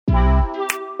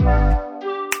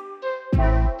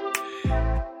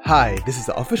Hi, this is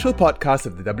the official podcast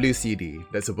of the WCD.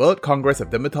 That's the World Congress of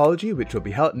Dermatology, which will be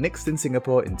held next in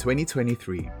Singapore in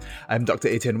 2023. I'm Dr.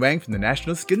 Etienne Wang from the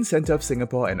National Skin Centre of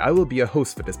Singapore, and I will be your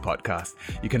host for this podcast.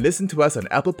 You can listen to us on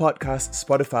Apple Podcasts,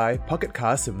 Spotify, Pocket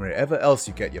Casts, and wherever else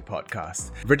you get your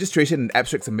podcasts. Registration and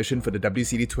abstract submission for the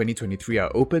WCD 2023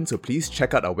 are open, so please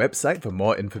check out our website for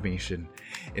more information.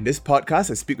 In this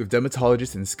podcast, I speak with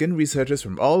dermatologists and skin researchers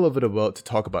from all over the world to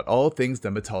talk about all things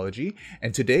dermatology.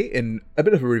 And today, in a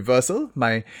bit of a reversal,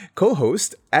 my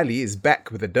co-host, Ellie, is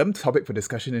back with a derm topic for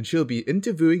discussion, and she'll be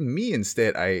interviewing me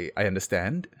instead, I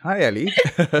understand. Hi, Ellie.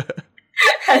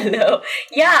 Hello.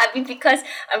 Yeah, because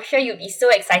I'm sure you'll be so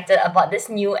excited about this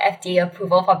new FDA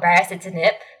approval for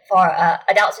Baricitinib for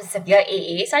adults with severe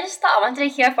AA. So I just thought I wanted to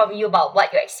hear from you about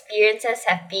what your experiences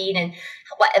have been and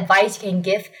what advice you can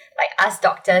give us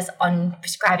doctors on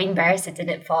prescribing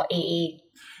Baricitinib for AA.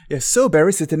 Yes, so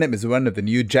baricitinib is one of the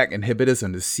new JAK inhibitors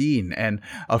on the scene. And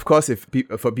of course,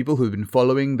 for people who've been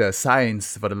following the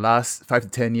science for the last 5 to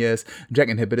 10 years, JAK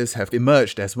inhibitors have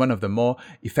emerged as one of the more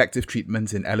effective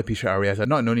treatments in alopecia areata,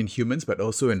 not only in humans, but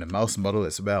also in the mouse model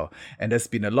as well. And there's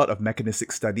been a lot of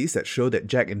mechanistic studies that show that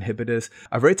JAK inhibitors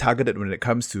are very targeted when it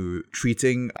comes to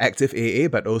treating active AA,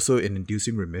 but also in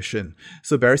inducing remission.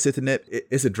 So baricitinib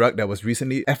is a drug that was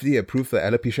recently FDA approved for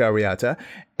alopecia areata,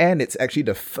 and it's actually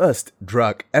the first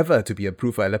drug ever to be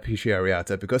approved for alopecia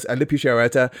areata, because alopecia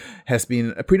areata has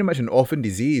been pretty much an orphan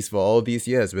disease for all these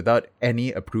years without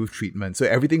any approved treatment. So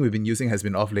everything we've been using has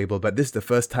been off-label, but this is the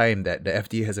first time that the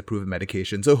FDA has approved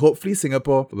medication. So hopefully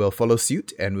Singapore will follow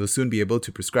suit and will soon be able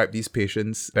to prescribe these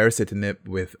patients baricitinib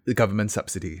with government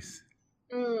subsidies.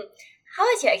 How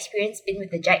has your experience been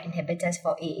with the JAK inhibitors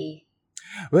for AA?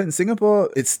 Well, in Singapore,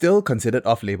 it's still considered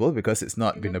off-label because it's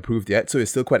not been approved yet, so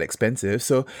it's still quite expensive.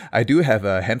 So I do have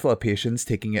a handful of patients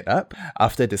taking it up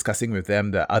after discussing with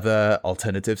them the other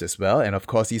alternatives as well. And of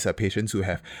course, these are patients who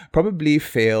have probably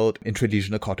failed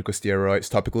intralesional corticosteroids,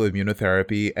 topical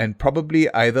immunotherapy, and probably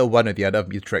either one or the other of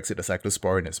methotrexate or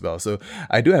cyclosporine as well. So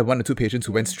I do have 1 or 2 patients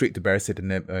who went straight to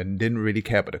baricitinib and didn't really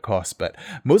care about the cost, but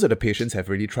most of the patients have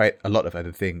really tried a lot of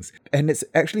other things. And it's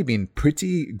actually been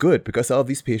pretty good because all of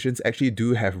these patients actually do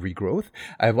have regrowth.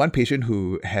 I have one patient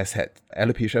who has had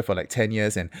alopecia for 10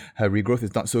 years and her regrowth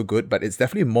is not so good, but it's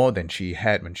definitely more than she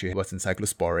had when she was in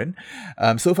cyclosporine.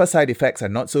 So far, side effects are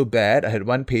not so bad. I had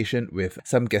one patient with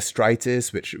some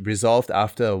gastritis, which resolved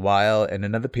after a while, and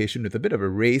another patient with a bit of a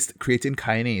raised creatine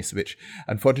kinase, which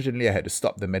unfortunately I had to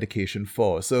stop the medication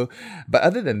for. But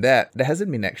other than that, there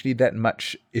hasn't been actually that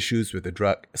much issues with the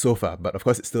drug so far, but of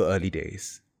course it's still early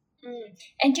days.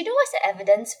 And do you know what's the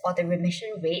evidence for the remission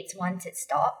rates once it's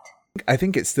stopped? I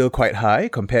think it's still quite high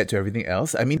compared to everything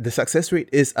else. I mean, the success rate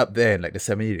is up there in the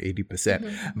 70 to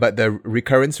 80%, but the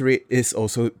recurrence rate is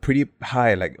also pretty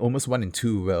high, almost 1 in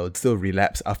 2 will still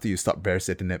relapse after you stop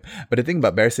baricitinib. But the thing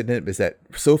about baricitinib is that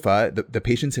so far, the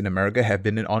patients in America have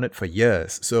been on it for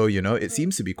years. So, it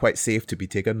seems to be quite safe to be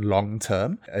taken long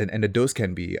term, and the dose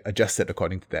can be adjusted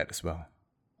according to that as well.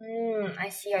 I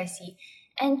see.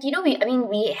 And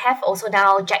we have also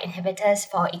now JAK inhibitors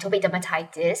for atopic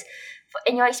dermatitis.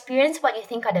 In your experience, what do you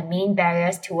think are the main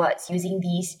barriers towards using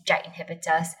these JAK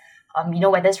inhibitors?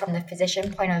 Whether it's from the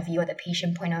physician point of view or the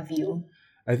patient point of view.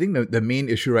 I think the main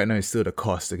issue right now is still the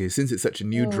cost. Okay, since it's such a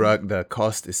new drug, the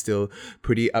cost is still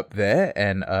pretty up there,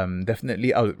 and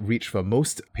definitely out of reach for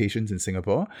most patients in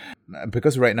Singapore,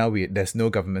 because right now there's no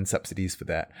government subsidies for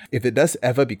that. If it does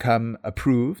ever become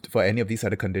approved for any of these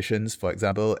other conditions, for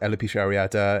example, alopecia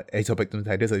areata, atopic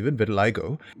dermatitis, or even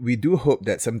vitiligo, we do hope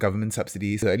that some government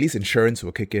subsidies, or at least insurance,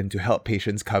 will kick in to help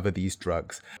patients cover these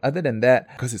drugs. Other than that,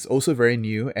 because it's also very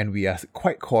new and we are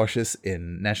quite cautious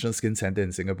in National Skin Centre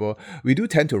in Singapore, we do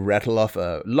tend to rattle off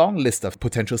a long list of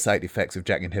potential side effects of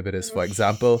JAK inhibitors. For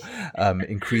example,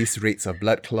 increased rates of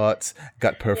blood clots,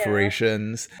 gut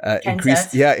perforations,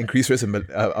 increased rates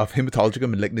of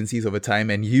hematological malignancies over time,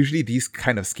 and usually these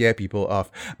kind of scare people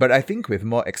off. But I think with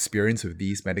more experience with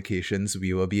these medications,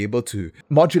 we will be able to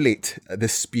modulate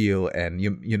this spiel and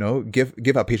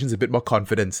give our patients a bit more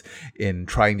confidence in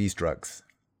trying these drugs.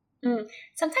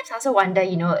 Sometimes I also wonder,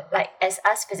 as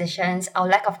us physicians, our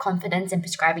lack of confidence in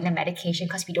prescribing the medication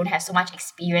because we don't have so much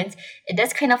experience, it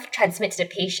does kind of transmit to the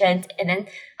patient. And then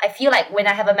I feel like when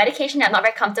I have a medication that I'm not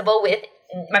very comfortable with,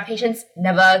 my patients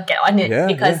never get on it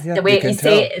because the way you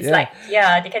say it, it's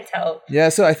they can tell. Yeah,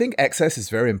 so I think access is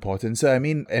very important. So, I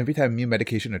mean, every time new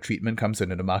medication or treatment comes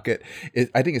into the market,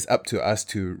 I think it's up to us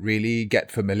to really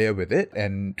get familiar with it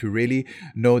and to really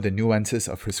know the nuances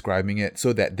of prescribing it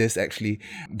so that this actually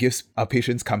gives our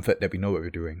patients comfort that we know what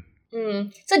we're doing.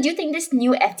 So do you think this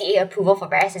new FDA approval for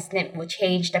baricitinib will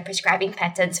change the prescribing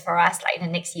patterns for us in the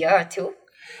next year or two?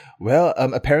 Well,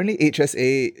 apparently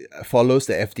HSA follows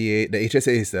the FDA. The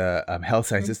HSA is the Health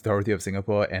Sciences Authority of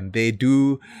Singapore, and they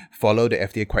do follow the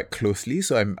FDA quite closely.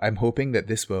 So I'm hoping that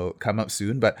this will come up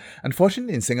soon. But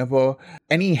unfortunately, in Singapore,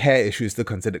 any hair issue is still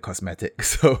considered cosmetic.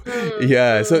 So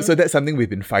yeah, so that's something we've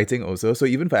been fighting also. So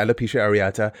even for alopecia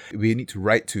areata, we need to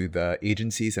write to the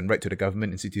agencies and write to the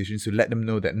government institutions to let them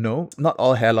know that no, not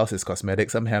all hair loss is cosmetic.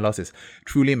 Some hair loss is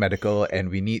truly medical, and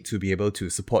we need to be able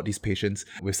to support these patients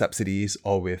with subsidies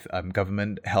or with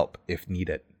government help if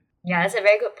needed. Yeah, that's a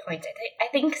very good point. I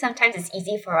think sometimes it's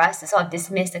easy for us to sort of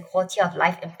dismiss the quality of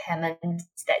life impairments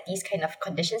that these kind of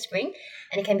conditions bring.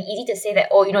 And it can be easy to say that,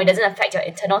 oh, it doesn't affect your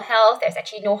internal health. There's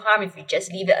actually no harm if you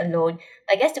just leave it alone.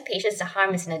 But I guess to patients, the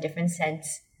harm is in a different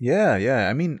sense. Yeah.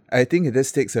 I mean, I think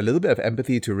this takes a little bit of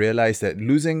empathy to realize that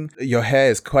losing your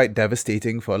hair is quite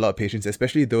devastating for a lot of patients,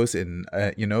 especially those in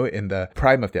the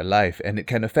prime of their life. And it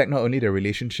can affect not only their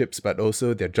relationships, but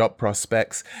also their job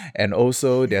prospects and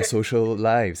also their social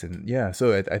lives. And yeah,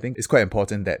 so I think it's quite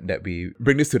important that we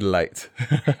bring this to the light.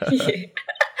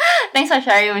 Thanks for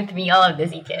sharing with me all of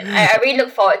this, Etienne. I really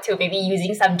look forward to maybe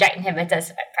using some JAK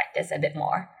inhibitors at practice a bit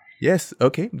more. Yes,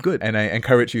 okay, good. And I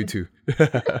encourage you to.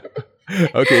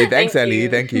 Okay, thanks, Ellie.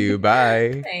 Thank you.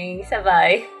 Bye. Thanks.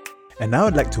 Bye. And now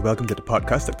I'd like to welcome to the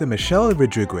podcast Dr Michelle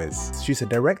Rodrigues. She's a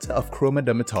director of Chroma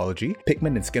Dermatology,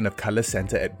 Pigment and Skin of Colour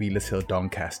Centre at Wheelers Hill,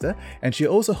 Doncaster, and she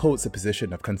also holds the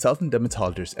position of consultant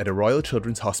dermatologist at the Royal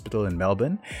Children's Hospital in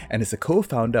Melbourne and is a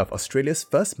co-founder of Australia's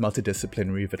first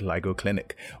multidisciplinary vitiligo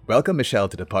clinic. Welcome, Michelle,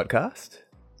 to the podcast.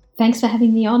 Thanks for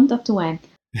having me on, Dr. Wang.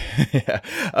 Yeah.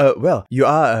 Well, you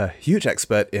are a huge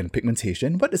expert in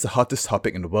pigmentation. What is the hottest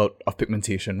topic in the world of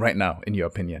pigmentation right now, in your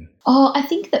opinion? Oh, I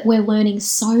think that we're learning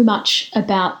so much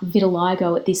about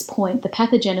vitiligo at this point. The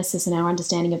pathogenesis and our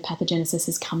understanding of pathogenesis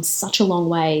has come such a long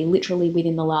way, literally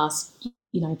within the last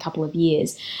couple of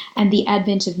years. And the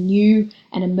advent of new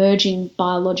and emerging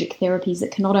biologic therapies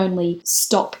that can not only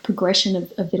stop progression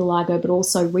of vitiligo, but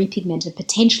also repigment and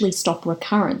potentially stop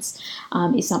recurrence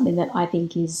is something that I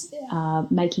think is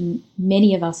making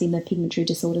many of us in the pigmentary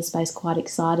disorder space quite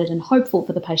excited and hopeful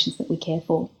for the patients that we care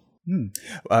for.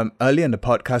 Earlier in the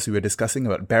podcast, we were discussing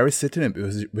about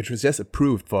Baricitinib, which was just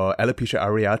approved for alopecia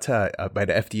areata by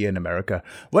the FDA in America.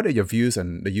 What are your views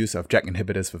on the use of JAK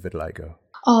inhibitors for vitiligo?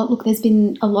 Oh, look, there's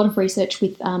been a lot of research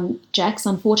with JAKs.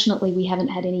 Unfortunately, we haven't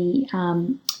had any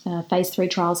phase 3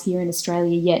 trials here in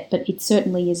Australia yet, but it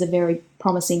certainly is a very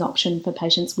promising option for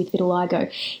patients with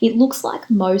vitiligo. It looks like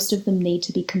most of them need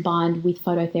to be combined with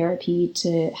phototherapy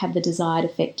to have the desired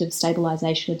effect of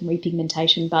stabilisation and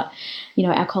repigmentation. But,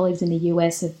 our colleagues in the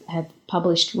US have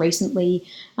published recently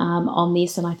on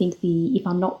this, and I think if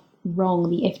I'm not wrong,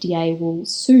 the FDA will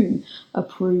soon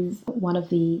approve one of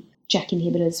the JAK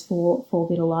inhibitors for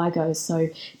vitiligo. So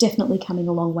definitely coming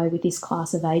a long way with this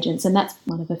class of agents. And that's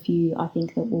one of a few, I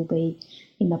think, that will be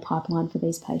in the pipeline for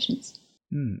these patients.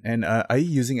 And are you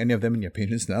using any of them in your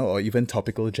patients now, or even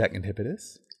topical JAK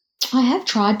inhibitors? I have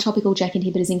tried topical JAK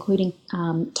inhibitors, including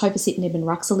Baricitinib and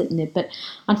Ruxolitinib, but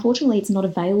unfortunately it's not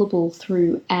available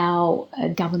through our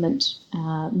government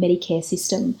Medicare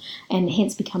system, and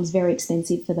hence becomes very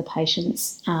expensive for the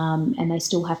patients, and they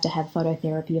still have to have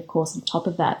phototherapy, of course, on top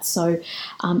of that. So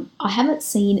I haven't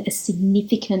seen a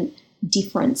significant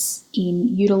difference in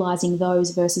utilising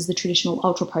those versus the traditional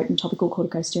ultra-potent topical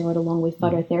corticosteroid along with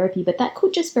phototherapy, but that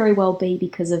could just very well be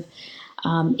because of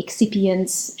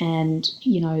excipients and,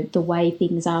 the way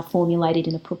things are formulated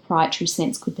in a proprietary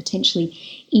sense could potentially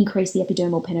increase the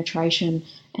epidermal penetration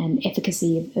and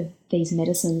efficacy of these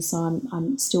medicines. So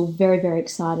I'm still very, very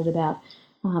excited about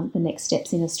the next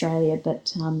steps in Australia,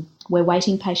 but we're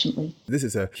waiting patiently. This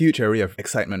is a huge area of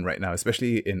excitement right now,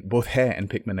 especially in both hair and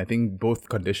pigment. I think both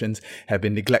conditions have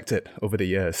been neglected over the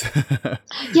years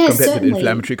Yes, compared to the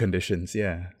inflammatory conditions.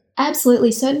 Yeah.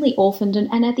 Absolutely, certainly orphaned.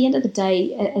 And at the end of the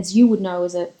day, as you would know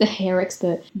as a hair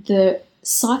expert, the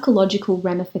psychological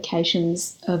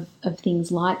ramifications of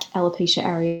things like alopecia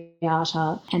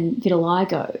areata and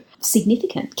vitiligo,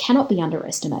 significant, cannot be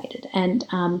underestimated. And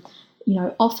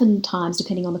oftentimes,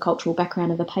 depending on the cultural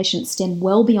background of the patient, stem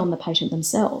well beyond the patient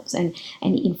themselves and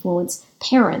influence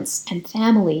parents and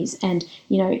families. And,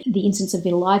 the instance of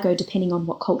vitiligo, depending on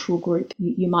what cultural group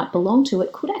you might belong to,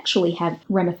 it could actually have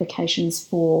ramifications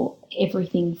for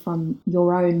everything from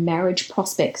your own marriage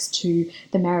prospects to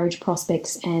the marriage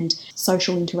prospects and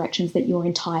social interactions that your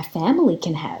entire family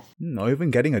can have. Or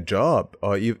even getting a job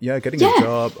a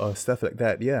job or stuff like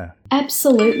that. Yeah.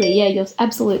 Absolutely. Yeah, you're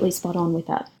absolutely spot on with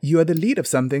that. You are the lead of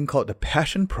something called the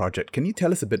Passion Project. Can you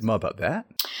tell us a bit more about that?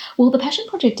 Well, the Passion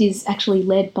Project is actually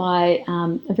led by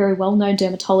a very well-known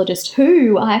dermatologist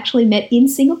who I actually met in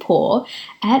Singapore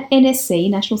at NSC,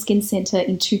 National Skin Centre,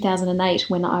 in 2008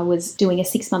 when I was doing a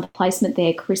 6-month placement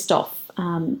there, Christoph.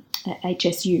 At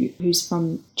HSU, who's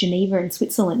from Geneva in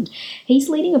Switzerland. He's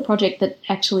leading a project that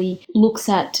actually looks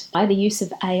at the use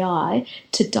of AI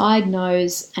to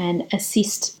diagnose and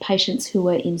assist patients who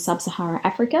are in sub-Saharan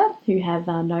Africa who have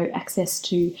no access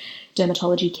to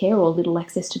dermatology care or little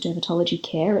access to dermatology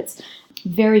care. It's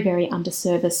very, very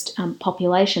underserviced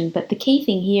population. But the key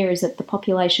thing here is that the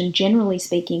population, generally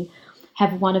speaking,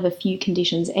 have one of a few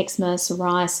conditions: eczema,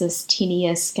 psoriasis,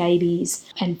 tinea, scabies,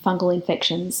 and fungal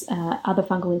infections. Other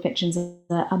fungal infections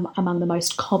are among the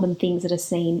most common things that are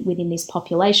seen within this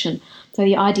population. So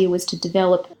the idea was to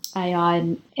develop AI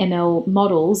and ML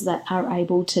models that are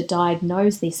able to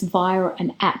diagnose this via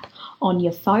an app on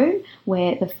your phone,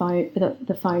 where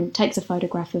the phone takes a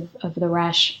photograph of the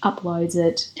rash, uploads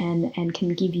it, and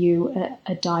can give you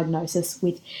a diagnosis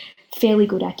with fairly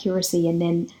good accuracy, and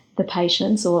then the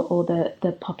patients or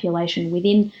the population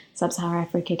within sub-Saharan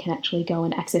Africa can actually go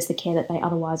and access the care that they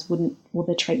otherwise wouldn't, or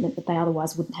the treatment that they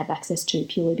otherwise wouldn't have access to,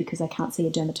 purely because they can't see a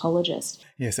dermatologist.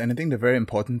 Yes, and I think the very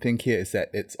important thing here is that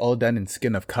it's all done in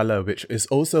skin of colour, which is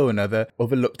also another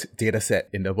overlooked data set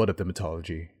in the world of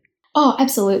dermatology. Oh,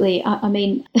 absolutely. I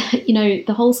mean,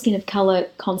 the whole skin of colour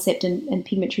concept and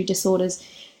pigmentary disorders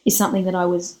is something that I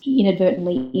was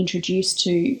inadvertently introduced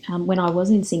to when I was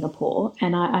in Singapore,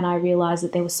 and I realised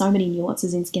that there were so many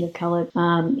nuances in skin of colour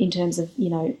in terms of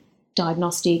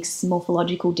diagnostics,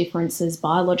 morphological differences,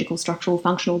 biological, structural,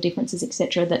 functional differences,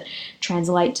 etc., that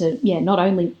translate to not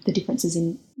only the differences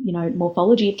in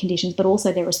morphology of conditions, but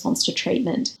also their response to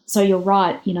treatment. So you're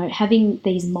right, having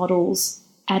these models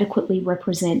adequately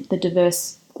represent the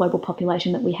diverse global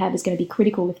population that we have is going to be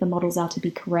critical if the models are to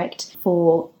be correct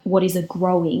for what is a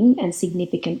growing and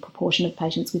significant proportion of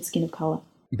patients with skin of colour.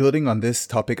 Building on this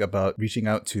topic about reaching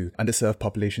out to underserved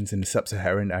populations in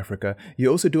sub-Saharan Africa,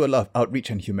 you also do a lot of outreach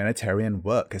and humanitarian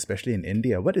work, especially in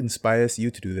India. What inspires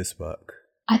you to do this work?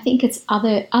 I think it's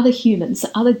other humans,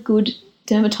 other good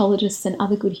dermatologists and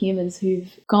other good humans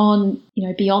who've gone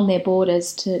beyond their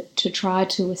borders to try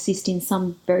to assist in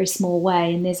some very small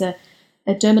way. And there's a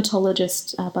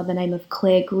dermatologist by the name of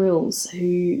Claire Grills,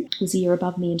 who was a year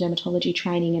above me in dermatology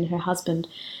training, and her husband,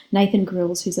 Nathan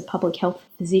Grills, who's a public health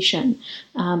physician.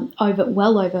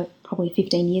 Over probably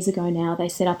 15 years ago now, they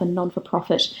set up a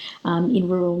non-for-profit in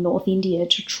rural North India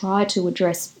to try to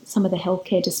address some of the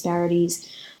healthcare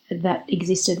disparities that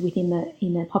existed within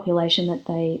the population that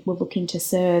they were looking to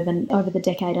serve. And over the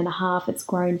decade and a half, it's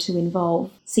grown to involve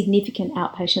significant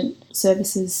outpatient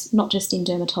services, not just in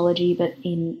dermatology, but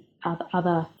in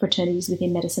other fraternities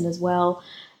within medicine as well.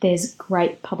 There's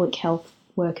great public health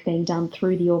work being done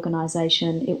through the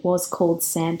organisation. It was called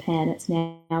Sampan. It's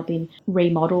now been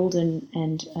remodelled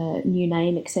and a new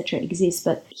name, etc. exists.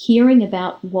 But hearing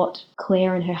about what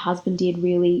Claire and her husband did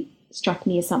really struck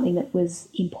me as something that was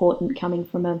important, coming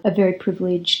from a very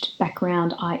privileged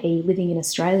background, i.e. living in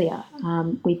Australia.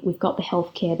 We've got the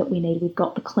healthcare that we need, we've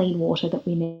got the clean water that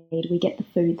we need, we get the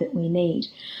food that we need.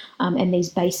 And these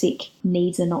basic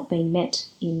needs are not being met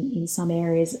in some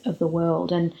areas of the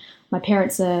world. And my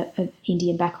parents are of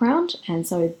Indian background, and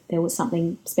so there was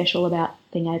something special about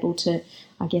being able to,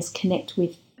 I guess, connect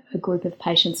with a group of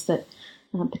patients that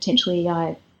potentially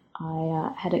I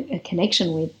had a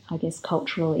connection with, I guess,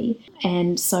 culturally.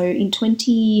 And so in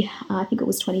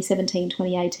 2017,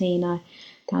 2018, I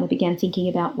kind of began thinking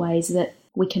about ways that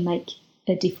we can make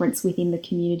a difference within the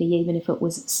community, even if it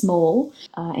was small,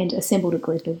 and assembled a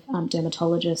group of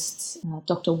dermatologists,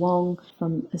 Dr. Wong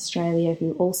from Australia,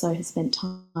 who also has spent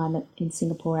time in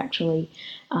Singapore actually,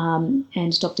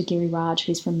 and Dr. Giriraj,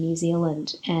 who's from New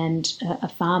Zealand, and a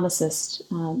pharmacist,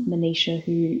 Manisha,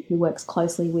 who works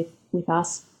closely with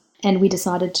us. And we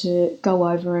decided to go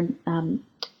over and,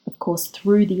 of course,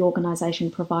 through the organisation,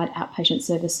 provide outpatient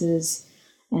services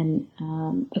and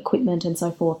equipment and so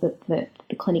forth that the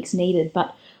clinics needed.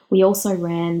 But we also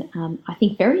ran, I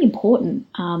think, very important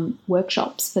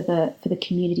workshops for the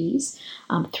communities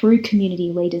through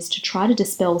community leaders to try to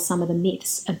dispel some of the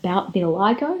myths about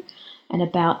vitiligo and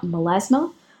about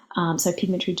melasma. So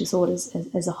pigmentary disorders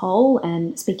as a whole,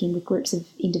 and speaking with groups of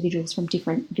individuals from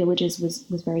different villages was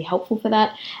very helpful for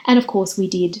that. And of course we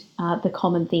did the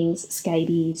common things,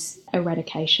 scabies,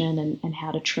 eradication and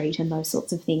how to treat and those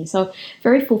sorts of things. So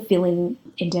very fulfilling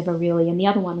endeavour really. And the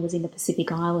other one was in the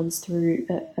Pacific Islands through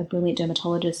a brilliant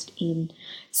dermatologist in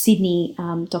Sydney,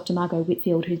 Dr. Margot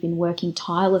Whitfield, who's been working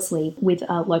tirelessly with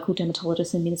local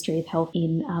dermatologists and Ministry of Health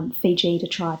in Fiji to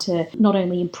try to not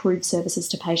only improve services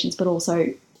to patients but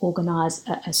also organise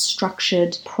a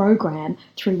structured program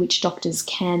through which doctors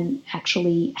can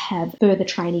actually have further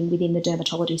training within the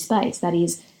dermatology space. That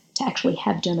is, to actually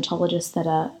have dermatologists that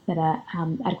are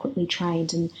adequately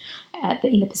trained. And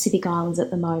in the Pacific Islands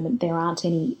at the moment, there aren't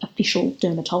any official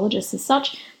dermatologists as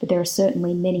such, but there are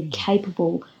certainly many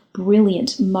capable,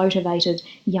 brilliant, motivated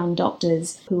young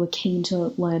doctors who are keen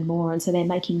to learn more, and so they're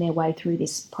making their way through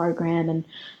this program.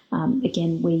 And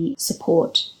again, we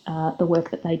support the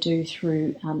work that they do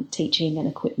through teaching and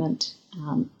equipment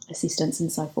assistance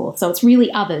and so forth. So it's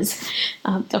really others,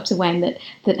 Dr. Wang, that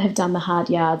have done the hard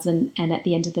yards, and at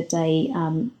the end of the day,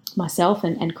 myself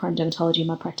and Chroma Dermatology in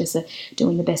my practice are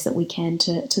doing the best that we can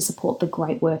to support the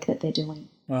great work that they're doing.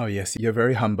 Oh, yes, you're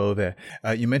very humble there.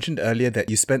 You mentioned earlier that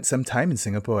you spent some time in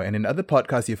Singapore, and in other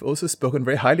podcasts, you've also spoken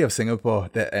very highly of Singapore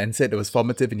and said it was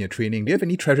formative in your training. Do you have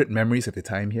any treasured memories of your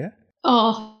time here?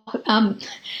 Oh,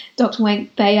 Dr.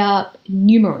 Wang, they are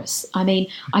numerous. I mean,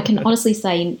 I can honestly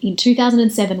say in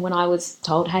 2007, when I was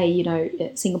told,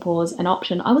 hey, Singapore's an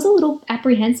option, I was a little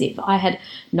apprehensive. I had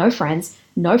no friends,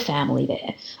 no family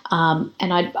there.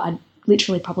 And I'd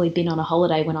literally probably been on a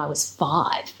holiday when I was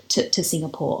 5 to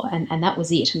Singapore, and that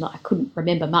was it. And I couldn't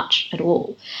remember much at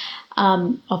all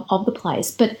of the place.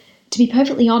 But to be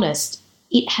perfectly honest,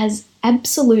 it has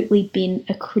absolutely been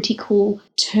a critical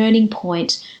turning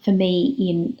point for me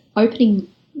in opening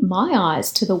my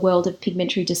eyes to the world of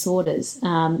pigmentary disorders.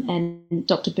 And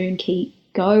Dr. Boon Ki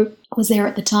Go was there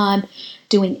at the time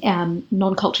doing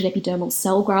non-cultured epidermal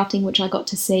cell grafting, which I got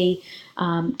to see.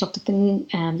 Dr. Thing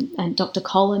and Dr.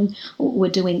 Colin were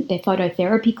doing their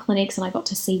phototherapy clinics, and I got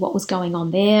to see what was going on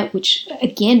there, which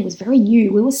again was very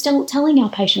new. We were still telling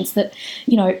our patients that,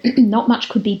 not much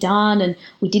could be done, and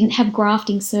we didn't have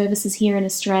grafting services here in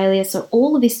Australia. So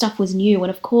all of this stuff was new. And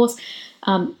of course,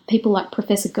 people like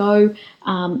Professor Go,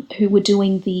 who were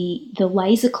doing the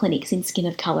laser clinics in skin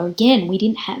of colour. Again, we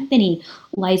didn't have any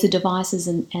laser devices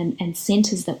and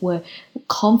centres that were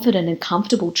confident and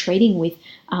comfortable treating with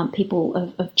people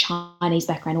of Chinese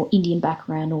background or Indian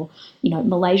background or,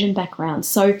 Malaysian background.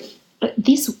 So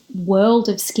this world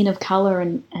of skin of colour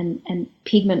and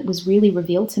pigment was really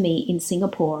revealed to me in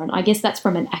Singapore. And I guess that's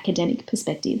from an academic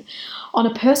perspective. On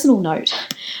a personal note,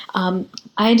 I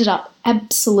ended up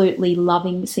absolutely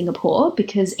loving Singapore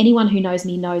because anyone who knows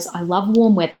me knows I love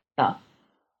warm weather.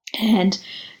 And,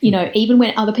 even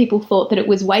when other people thought that it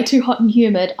was way too hot and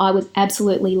humid, I was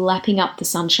absolutely lapping up the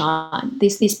sunshine.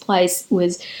 This place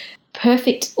was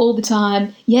perfect all the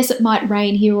time. Yes, it might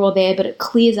rain here or there, but it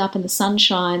clears up and the sun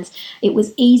shines. It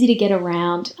was easy to get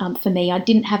around for me. I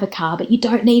didn't have a car, but you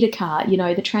don't need a car.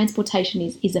 The transportation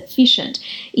is efficient.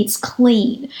 It's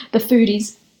clean. The food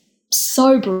is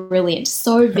so brilliant,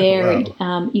 so varied.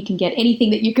 Wow. You can get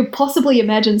anything that you could possibly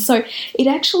imagine. So it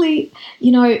actually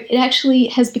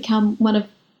has become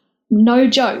no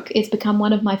joke, it's become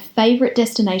one of my favourite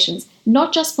destinations,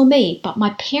 not just for me, but my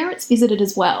parents visited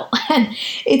as well. And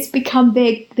it's become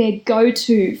their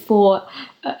go-to for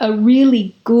a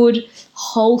really good,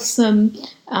 wholesome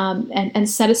and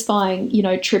satisfying,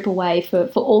 trip away for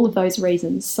all of those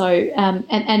reasons. So,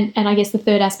 and I guess the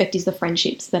third aspect is the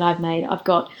friendships that I've made. I've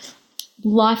got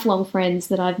lifelong friends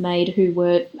that I've made who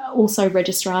were also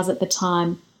registrars at the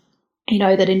time,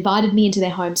 that invited me into their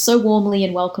home so warmly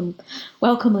and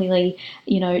welcomingly,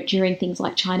 during things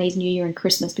like Chinese New Year and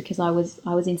Christmas, because I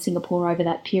was in Singapore over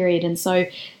that period. And so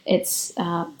it's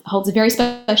holds a very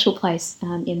special place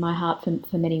in my heart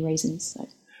for many reasons. So.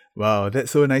 Wow,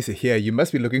 that's so nice to hear. You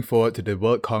must be looking forward to the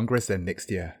World Congress then next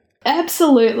year.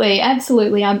 Absolutely.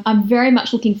 I'm very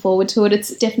much looking forward to it.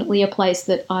 It's definitely a place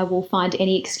that I will find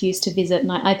any excuse to visit.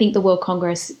 And I think the World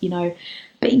Congress,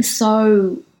 being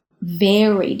so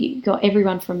varied, you've got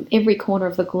everyone from every corner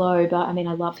of the globe. I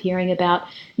love hearing about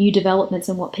new developments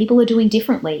and what people are doing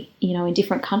differently, in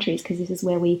different countries, because this is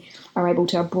where we are able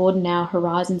to broaden our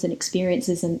horizons and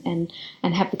experiences and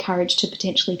have the courage to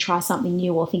potentially try something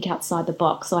new or think outside the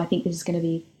box. So I think this is going to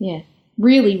be,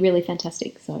 really, really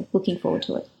fantastic. So looking forward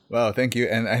to it. Wow, thank you.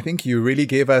 And I think you really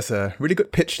gave us a really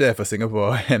good pitch there for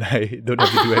Singapore, and I don't have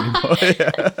to do anymore.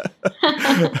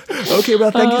 Okay,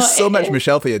 well, thank you so much,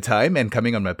 Michelle, for your time and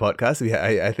coming on my podcast.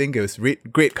 I think it was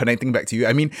great connecting back to you.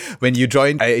 When you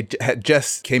joined, I had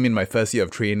just came in my first year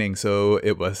of training, so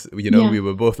it was, we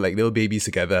were both like little babies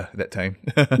together at that time.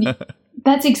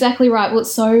 That's exactly right. Well,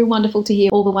 it's so wonderful to hear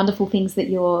all the wonderful things that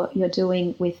you're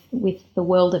doing with the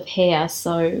world of hair.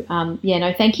 So,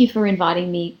 thank you for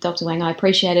inviting me, Dr. Wang. I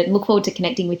appreciate it and look forward to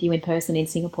connecting with you in person in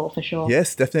Singapore for sure.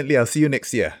 Yes, definitely. I'll see you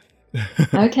next year.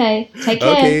 Okay, take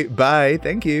care. Okay, bye.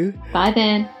 Thank you. Bye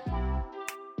then.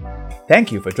 Thank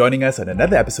you for joining us on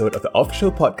another episode of the official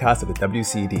podcast of the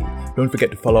WCD. Don't forget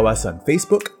to follow us on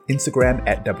Facebook, Instagram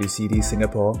at WCD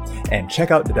Singapore, and check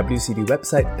out the WCD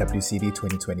website,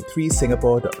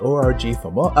 wcd2023singapore.org, for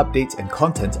more updates and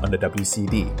content on the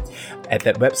WCD. At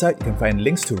that website, you can find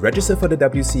links to register for the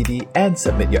WCD and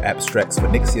submit your abstracts for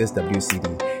next year's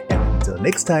WCD. And until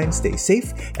next time, stay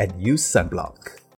safe and use sunblock.